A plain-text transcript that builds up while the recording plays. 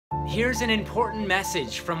Here's an important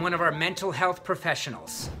message from one of our mental health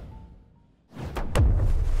professionals.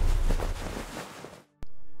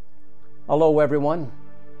 Hello everyone.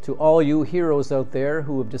 To all you heroes out there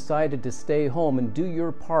who have decided to stay home and do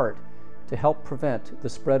your part to help prevent the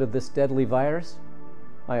spread of this deadly virus,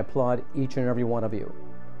 I applaud each and every one of you.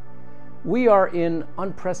 We are in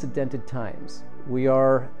unprecedented times. We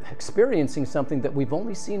are experiencing something that we've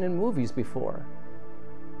only seen in movies before.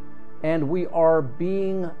 And we are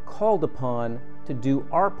being called upon to do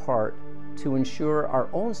our part to ensure our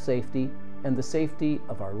own safety and the safety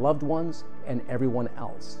of our loved ones and everyone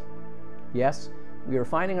else. Yes, we are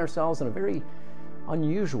finding ourselves in a very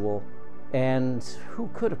unusual and who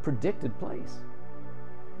could have predicted place.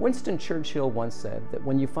 Winston Churchill once said that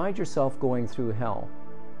when you find yourself going through hell,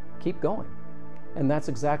 keep going. And that's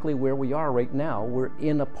exactly where we are right now. We're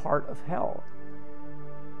in a part of hell.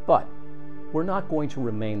 But we're not going to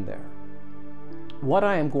remain there. What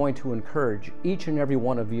I am going to encourage each and every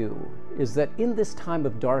one of you is that in this time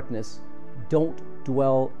of darkness, don't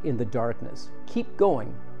dwell in the darkness. Keep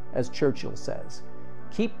going, as Churchill says.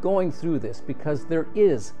 Keep going through this because there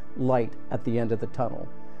is light at the end of the tunnel.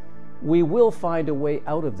 We will find a way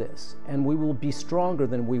out of this, and we will be stronger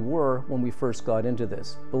than we were when we first got into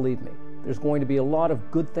this. Believe me, there's going to be a lot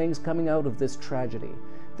of good things coming out of this tragedy.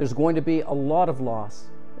 There's going to be a lot of loss,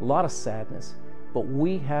 a lot of sadness, but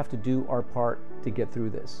we have to do our part to get through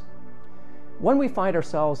this. When we find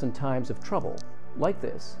ourselves in times of trouble, like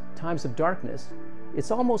this, times of darkness, it's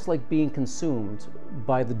almost like being consumed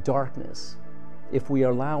by the darkness if we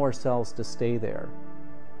allow ourselves to stay there.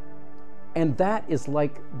 And that is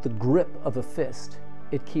like the grip of a fist.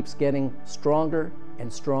 It keeps getting stronger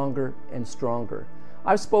and stronger and stronger.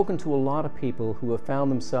 I've spoken to a lot of people who have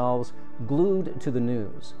found themselves glued to the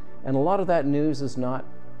news, and a lot of that news is not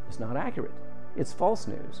accurate. It's false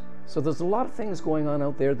news. So there's a lot of things going on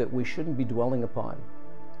out there that we shouldn't be dwelling upon.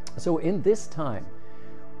 So in this time,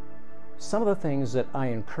 some of the things that I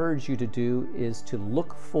encourage you to do is to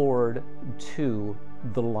look forward to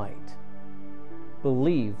the light.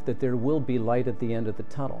 Believe that there will be light at the end of the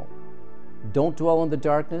tunnel. Don't dwell in the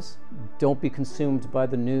darkness. Don't be consumed by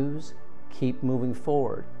the news. Keep moving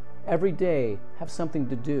forward. Every day, have something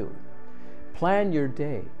to do. Plan your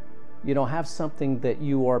day. Have something that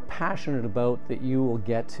you are passionate about that you will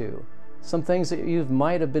get to. Some things that you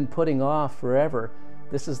might have been putting off forever,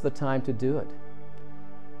 this is the time to do it.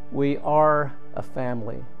 We are a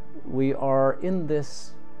family. We are in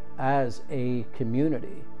this as a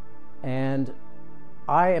community. And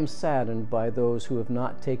I am saddened by those who have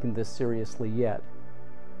not taken this seriously yet.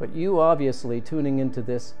 But you obviously tuning into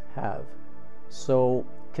this have. So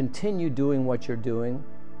continue doing what you're doing.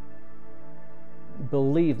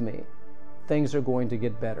 Believe me, things are going to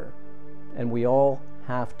get better. And we all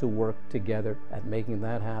have to work together at making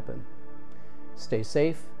that happen. Stay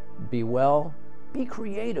safe, be well, be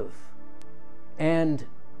creative, and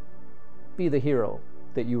be the hero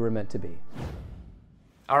that you were meant to be.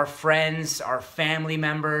 Our friends, our family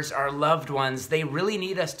members, our loved ones, they really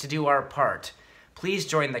need us to do our part. Please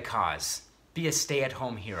join the cause. Be a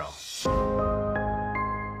stay-at-home hero.